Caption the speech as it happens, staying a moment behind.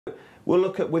We'll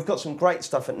look at, we've got some great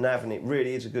stuff at Nav, and it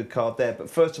really is a good card there. But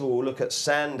first of all, we'll look at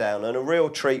Sandown, and a real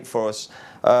treat for us.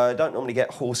 I don't normally get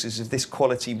horses of this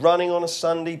quality running on a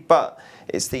Sunday, but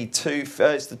it's the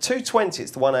 220.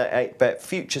 It's the 188bet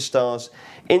Future Stars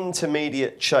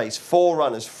Intermediate Chase. 4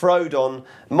 runners: Frodon,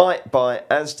 Might Buy,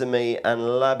 Asdemi,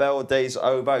 and La Belle des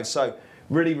Obeaux. So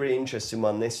really, really interesting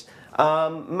one, this.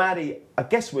 Maddie, I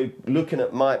guess we're looking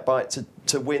at Might Buy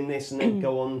to win this and then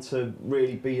go on to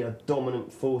really be a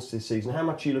dominant force this season. How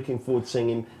much are you looking forward to seeing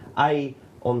him, A,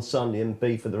 on Sunday, and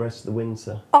B, for the rest of the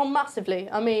winter? Oh, massively.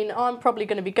 I mean, I'm probably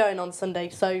going to be going on Sunday,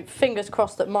 so fingers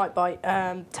crossed that Might Buy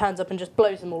turns up and just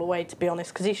blows them all away, to be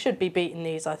honest, because he should be beating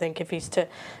these, I think, if he's to,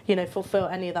 you know, fulfil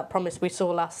any of that promise we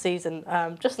saw last season.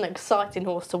 Just an exciting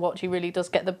horse to watch. He really does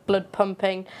get the blood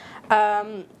pumping.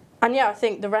 And yeah, I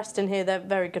think the rest in here, they're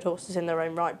very good horses in their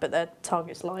own right, but their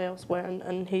targets lie elsewhere,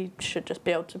 and he should just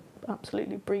be able to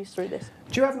absolutely breeze through this.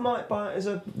 Do you have Might Buy as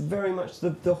a very much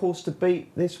the horse to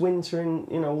beat this winter in,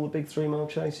 you know, all the big 3-mile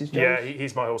chases, James? Yeah,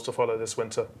 he's my horse to follow this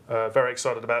winter. Very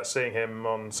excited about seeing him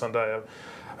on Sunday.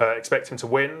 Expect him to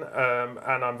win,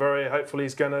 and I'm very hopeful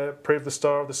he's going to prove the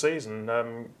star of the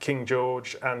season. King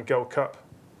George and Gold Cup.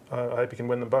 I hope he can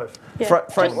win them both. Yeah.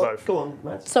 Frank, go on,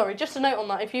 Matt. Sorry, just a note on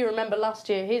that. If you remember last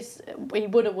year, he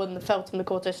would have won the Feltham, the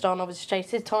Corto Star Novice Chase.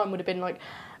 His time would have been like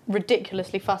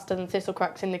ridiculously faster than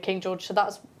Thistlecrack's in the King George. So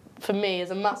that's, for me,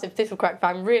 as a massive Thistlecrack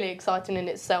fan, really exciting in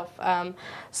itself.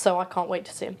 So I can't wait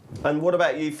to see him. And what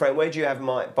about you, Frank? Where do you have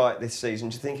Might Buy this season?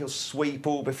 Do you think he'll sweep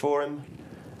all before him?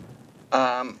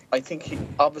 I think he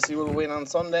obviously will win on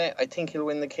Sunday. I think he'll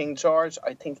win the King George.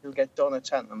 I think he'll get done at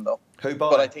Cheltenham, though. Who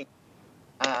by? But I think...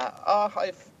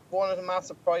 I've won at a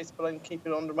massive price, but I'm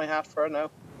keeping it under my hat for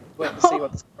now. Wait to see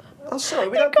what. Oh, sorry,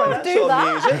 we don't play that sort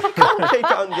of music. You can't keep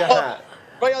it under your hat.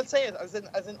 Right, I'll say it.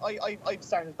 I've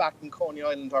started back in Coney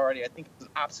Island already. I think it's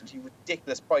an absolutely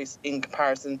ridiculous price in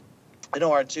comparison. I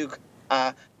know our Duke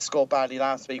scored badly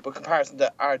last week, but comparison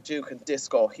to our Duke and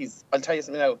Disco, I'll tell you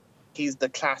something now. He's the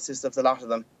classiest of the lot of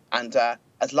them, and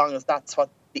as long as that's what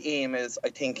the aim is, I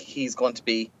think he's going to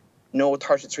be. No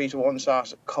 33-1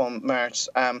 shot come March.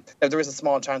 Now, there is a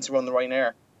small chance to run the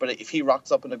Ryanair, but if he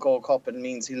rocks up in the Gold Cup, it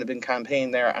means he'll have been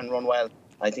campaigned there and run well.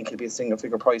 I think he'll be a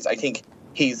single-figure price. I think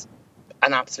he's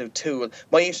an absolute tool.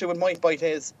 My issue with Might Bite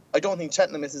is I don't think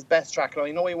Cheltenham is his best track. And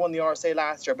I know he won the RSA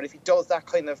last year, but if he does that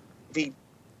kind of, if he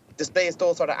displays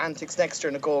those sort of antics next year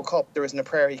in the Gold Cup, there isn't a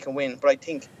prayer he can win. But I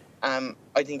think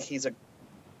he's an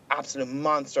absolute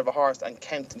monster of a horse, and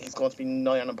Kenton, he's going to be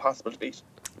nigh on impossible to beat.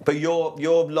 But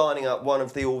you're lining up one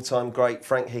of the all-time great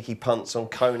Frank Hickey punts on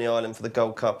Coney Island for the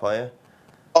Gold Cup, are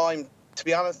you? To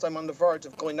be honest, I'm on the verge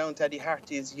of going down to Eddie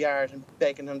Harty's yard and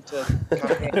begging him to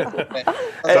campaign.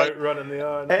 Don't run in the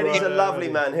iron. Eddie's a lovely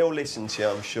man. He'll listen to you,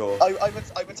 I'm sure. I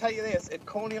would tell you this: if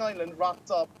Coney Island rocks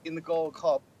up in the Gold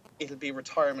Cup, it'll be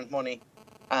retirement money.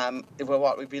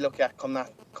 What we'd be looking at come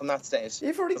that stage.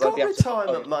 You've already got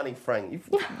retirement money, Frank. You've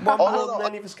won more than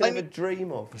any of us can ever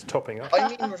dream of. He's topping up.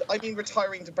 I mean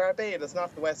retiring to Barbados,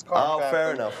 not the West Cork. Oh,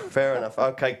 fair enough.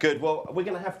 Okay, good. Well, we're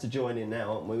going to have to join in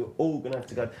now, aren't we? We're all going to have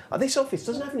to go. This office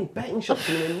doesn't have any betting shops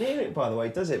anywhere near it, by the way,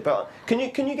 does it? But can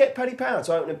you get Paddy Power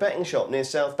to open a betting shop near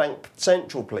South Bank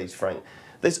Central, please, Frank?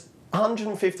 There's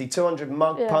 150, 200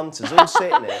 mug punters all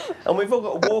sitting there, and we've all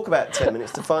got to walk about 10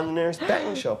 minutes to find the nearest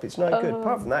betting shop. It's no good.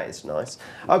 Apart from that, it's nice.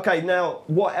 Okay, now,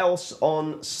 what else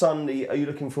on Sunday are you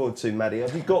looking forward to, Maddie?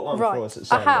 Have you got one for us at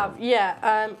Sunday? I have,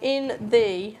 yeah. In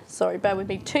the, sorry, bear with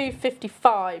me,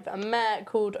 255, a mare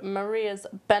called Maria's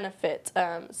Benefit,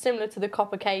 similar to the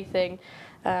Copper K thing.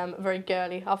 Very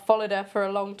girly. I've followed her for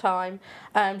a long time.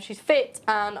 She's fit,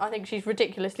 and I think she's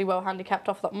ridiculously well handicapped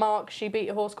off that mark. She beat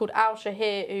a horse called Al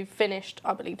Shahir, who finished,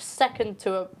 I believe, second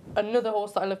to another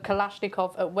horse that I love,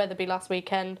 Kalashnikov, at Wetherby last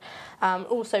weekend.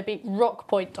 Also beat Rock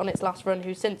Point on its last run,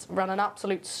 who since ran an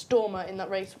absolute stormer in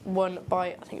that race, won by,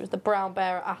 I think it was the Brown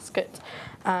Bear at Ascot.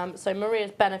 So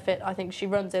Maria's Benefit, I think she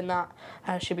runs in that.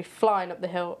 She'll be flying up the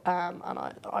hill, and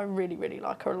I really, really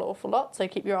like her an awful lot, so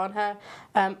keep your eye on her.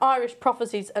 Irish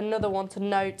Prophecy's another one to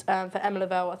note for Emma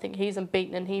Lavelle. I think he's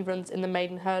unbeaten, and he runs in the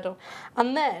maiden hurdle.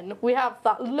 And then we have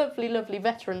that lovely, lovely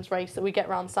veterans race that we get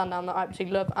around Sandown that I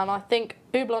absolutely love, and I think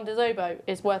Boublon des Obeaux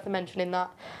is worth a mention in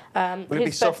that. Will it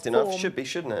be soft enough? Should be,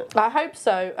 shouldn't it? I hope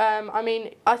so. I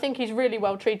mean, I think he's really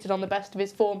well treated on the best of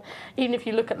his form. Even if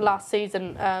you look at last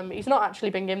season, he's not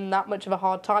actually been given that much of a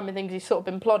hard time. I think he's sort of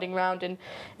been plodding around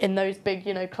in those big,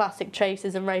 you know, classic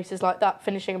chases and races like that,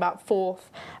 finishing about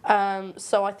 4th.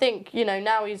 So I think, you know,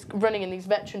 now he's running in these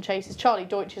veteran chases. Charlie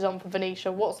Deutsch is on for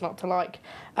Venetia. What's not to like?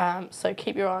 So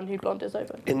keep your eye on Boublon des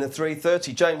Obeaux. In the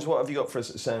 3:30, James, what have you got for us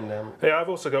at Sandown? Yeah, I've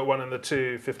also got one in the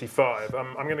 255.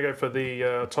 I'm going to go for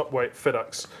the top weight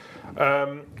Fiddux.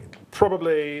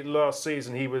 Probably last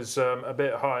season he was a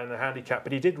bit high in the handicap,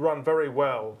 but he did run very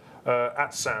well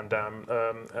at Sandown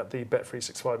at the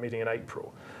Bet365 meeting in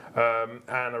April.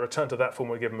 And a return to that form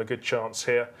will give him a good chance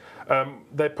here.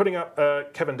 They're putting up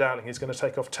Kevin Dowling, who's going to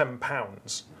take off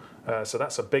 £10. So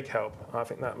that's a big help. I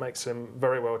think that makes him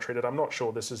very well treated. I'm not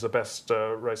sure this is the best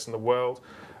race in the world.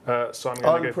 So I'm going to go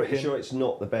for him. I'm pretty sure it's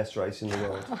not the best race in the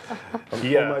world.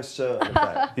 I'm almost certain of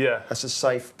that. Yeah, that's a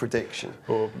safe prediction.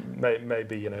 Or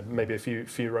maybe maybe a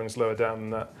few rungs lower down than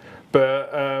that.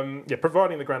 But yeah,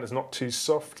 providing the ground is not too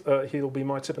soft, he'll be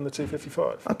my tip in the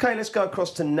 255. Okay, let's go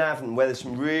across to Navan, where there's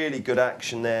some really good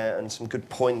action there and some good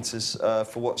pointers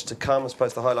for what's to come. I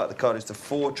suppose the highlight of the card is the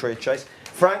 4-tree chase.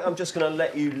 Frank, I'm just going to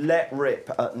let you let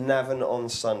rip at Navan on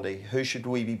Sunday. Who should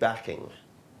we be backing?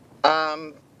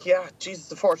 Yeah, Jesus,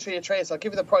 the 4-3 trace. I'll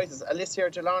give you the prices.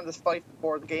 Alicia Delarn is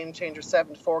 5-4, the Game Changer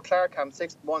 7-4, Clarkham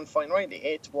 6-1, Fine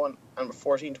Riley 8-1, and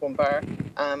 14-1 Bar.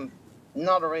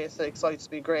 Not a race that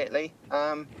excites me greatly.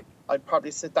 I'd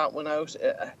probably sit that one out.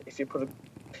 If you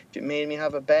made me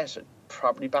have a bet, I'd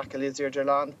probably back Alicia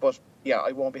Delarn, but yeah,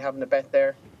 I won't be having a bet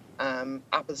there.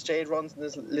 Apples Jade runs in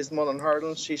this Liz Mullen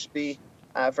hurdle. She should be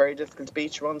very difficult to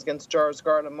beat. She runs against Jars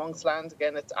Girl and Monksland.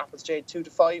 Again, it's Apples Jade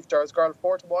 2-5, Jars Girl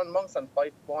 4-1, Monksland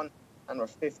 5-1, and we're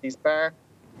 50s Bar.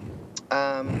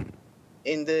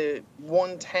 In the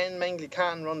 110, Mengley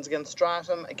Khan runs against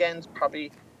Stratham. Again,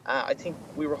 probably, I think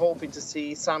we were hoping to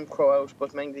see Sam Crow out,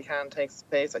 but Mengley Khan takes the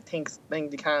place. I think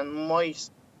Mengley Khan might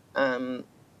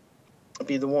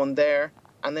be the one there.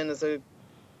 And then as a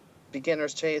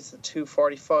beginner's chase at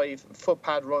 245,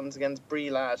 Footpad runs against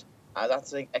Breelad.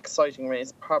 That's an exciting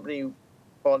race. Probably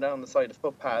fall down the side of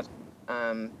Footpad.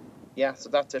 Yeah, so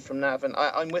that's it from Navan.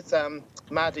 I'm with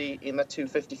Maddie in that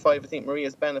 255. I think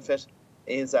Maria's Benefit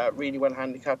is really well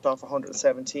handicapped off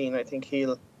 117. I think she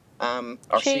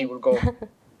will go.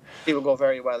 She will go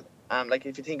very well. Like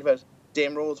if you think about it,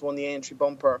 Dame Rose won the entry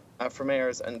bumper for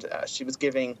Mares, and she was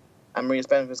giving. Maria's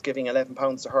Benefit was giving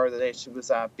 £11 to her the day she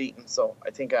was beaten. So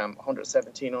I think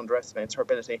 117 underestimates her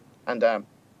ability. And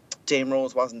Dame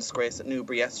Rose wasn't disgraced at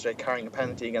Newbury yesterday, carrying a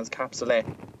penalty against Capsule.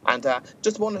 And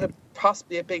just wanted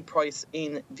possibly a big price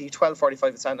in the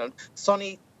 1245 at Sandown.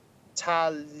 Sonny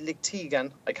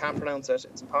Taliktigan, I can't pronounce it,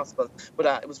 it's impossible.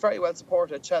 But it was very well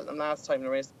supported at Cheltenham last time in the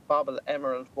race. Bobble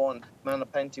Emerald won. Man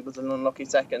of Plenty was an unlucky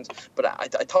second. But I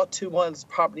thought 2 miles was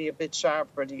probably a bit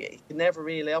sharper. He could never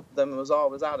really up them, he was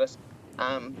always at it.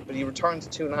 But he returned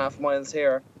to 2.5 miles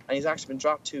here, and he's actually been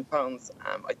dropped £2.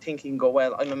 I think he can go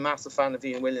well. I'm a massive fan of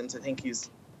Ian Williams. I think he's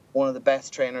one of the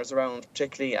best trainers around,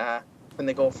 particularly when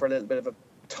they go for a little bit of a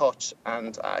touch.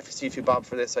 And if you see if you bob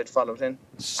for this, I'd follow it in.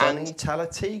 Sonny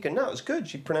Taliktigan. No, it was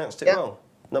good. You pronounced it well.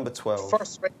 Number 12.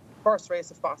 First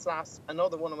race of Boss Last.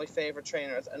 Another one of my favourite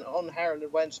trainers, an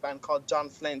unheralded Welshman called John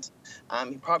Flint.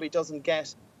 He probably doesn't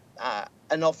get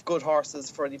enough good horses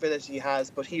for the ability he has,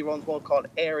 but he runs one called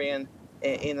Arian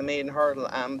in the maiden hurdle.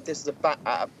 This is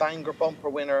a banger bumper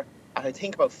winner at I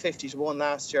think about 50-1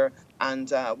 last year,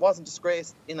 and wasn't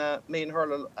disgraced in a maiden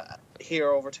hurdle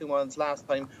here over 2 miles last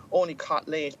time. Only caught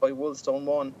late by Woolstone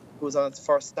 1, who was on its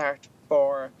first start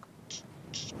for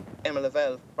Emma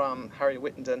Lavelle from Harry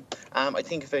Whittenden. I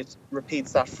think if it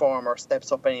repeats that form or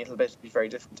steps up any little bit, it'll be very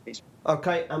difficult to beat.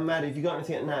 Okay, and Maddie, have you got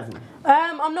anything at Navan?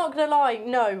 I'm not going to lie,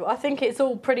 no. I think it's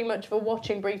all pretty much for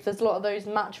watching brief. There's a lot of those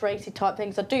match racy type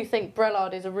things. I do think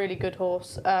Brellard is a really good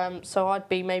horse, so I'd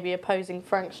be maybe opposing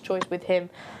Frank's choice with him.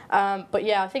 But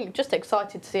yeah, I think just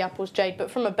excited to see Apples Jade,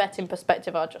 but from a betting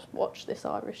perspective, I'll just watch this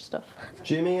Irish stuff.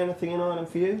 Jimmy, anything in Ireland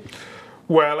for you?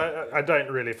 Well, I don't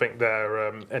really think there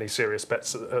are any serious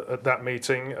bets at that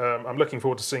meeting. I'm looking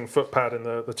forward to seeing Footpad in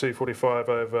the 245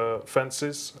 over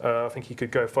Fences. I think he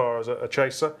could go far as a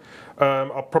chaser.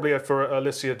 I'll probably go for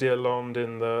Alicia Dearlond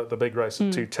in the big race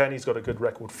at 210. He's got a good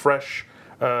record fresh.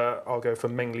 I'll go for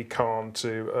Mengley Khan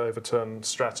to overturn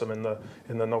Stratham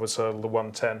in the novice hurdle, the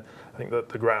 110. I think that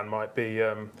the ground might be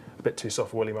a bit too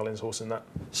soft for Willie Mullins' horse in that.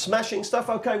 Smashing stuff.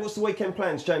 Okay, what's the weekend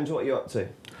plans, James? What are you up to?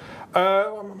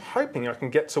 I'm hoping I can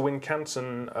get to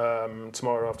Wincanton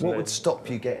tomorrow afternoon. What would stop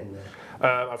you getting there?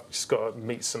 I've just got to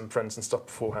meet some friends and stuff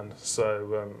beforehand,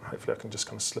 so hopefully I can just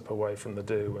kind of slip away from the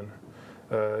do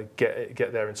and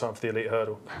get there in time for the elite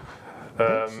hurdle.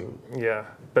 Yeah,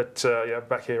 but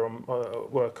back here on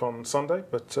work on Sunday.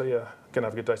 But gonna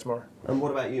have a good day tomorrow. And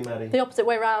what about you, Maddie? The opposite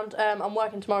way round. I'm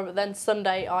working tomorrow, but then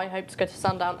Sunday I hope to go to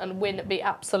Sandown and win the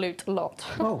absolute lot.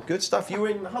 Oh, good stuff. You were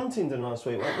in Huntingdon last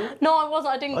week, weren't you? No, I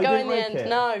wasn't. I didn't go in the make end. it?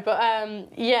 No, but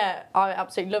I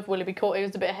absolutely love Willoughby Court. It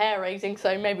was a bit hair raising,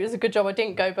 so maybe it was a good job I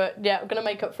didn't go. But yeah, I'm gonna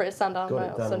make up for it at Sandown Got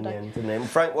it on done Sunday. in the end, didn't it?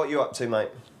 Frank, what are you up to, mate?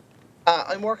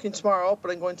 I'm working tomorrow,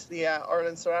 but I'm going to the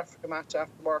Ireland-South Africa match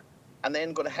after work, and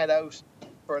then going to head out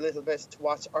for a little bit to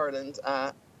watch Ireland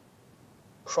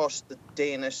crush the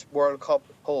Danish World Cup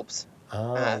hopes.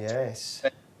 Yes.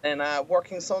 And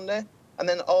working Sunday, and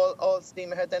then all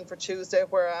steam ahead then for Tuesday,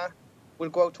 where we'll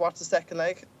go out to watch the second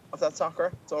leg of that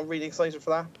soccer. So I'm really excited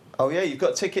for that. Oh yeah, you've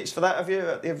got tickets for that, have you,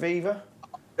 at the Aviva?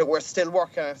 We're still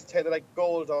working on it. They're like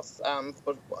gold us,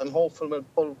 but I'm hopeful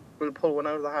we'll pull one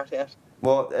out of the hat yet.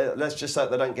 Well, let's just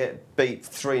hope they don't get beat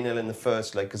 3-0 in the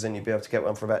first leg, because then you'd be able to get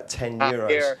one for about 10 euros.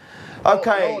 Here.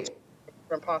 Okay.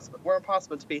 No, we're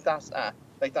impossible to beat that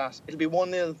like that. It'll be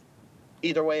 1-0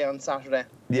 either way on Saturday.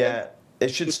 Yeah,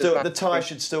 it should still. The tie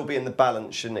should still be in the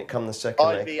balance, shouldn't it? Come the second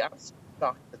I'll leg. be absolutely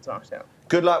shocked if it's not. Yeah.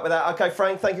 Good luck with that. Okay,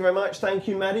 Frank, thank you very much. Thank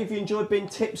you, Maddie. Have you enjoyed being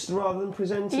tips rather than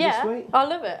presented this week? I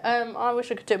love it. I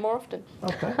wish I could do it more often.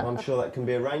 Okay, I'm sure that can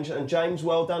be arranged. And James,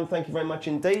 well done. Thank you very much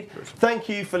indeed. Thank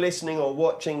you for listening or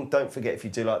watching. Don't forget, if you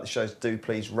do like the shows, do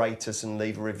please rate us and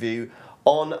leave a review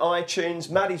on iTunes.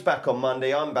 Maddie's back on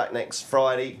Monday. I'm back next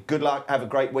Friday. Good luck. Have a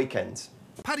great weekend.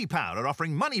 Paddy Power are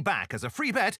offering money back as a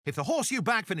free bet if the horse you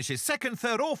back finishes second,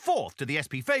 third or fourth to the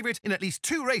SP favourite in at least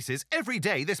 2 races every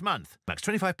day this month. Max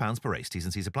 £25 per race. T's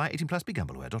and C's apply. 18+.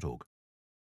 BeGambleAware.org.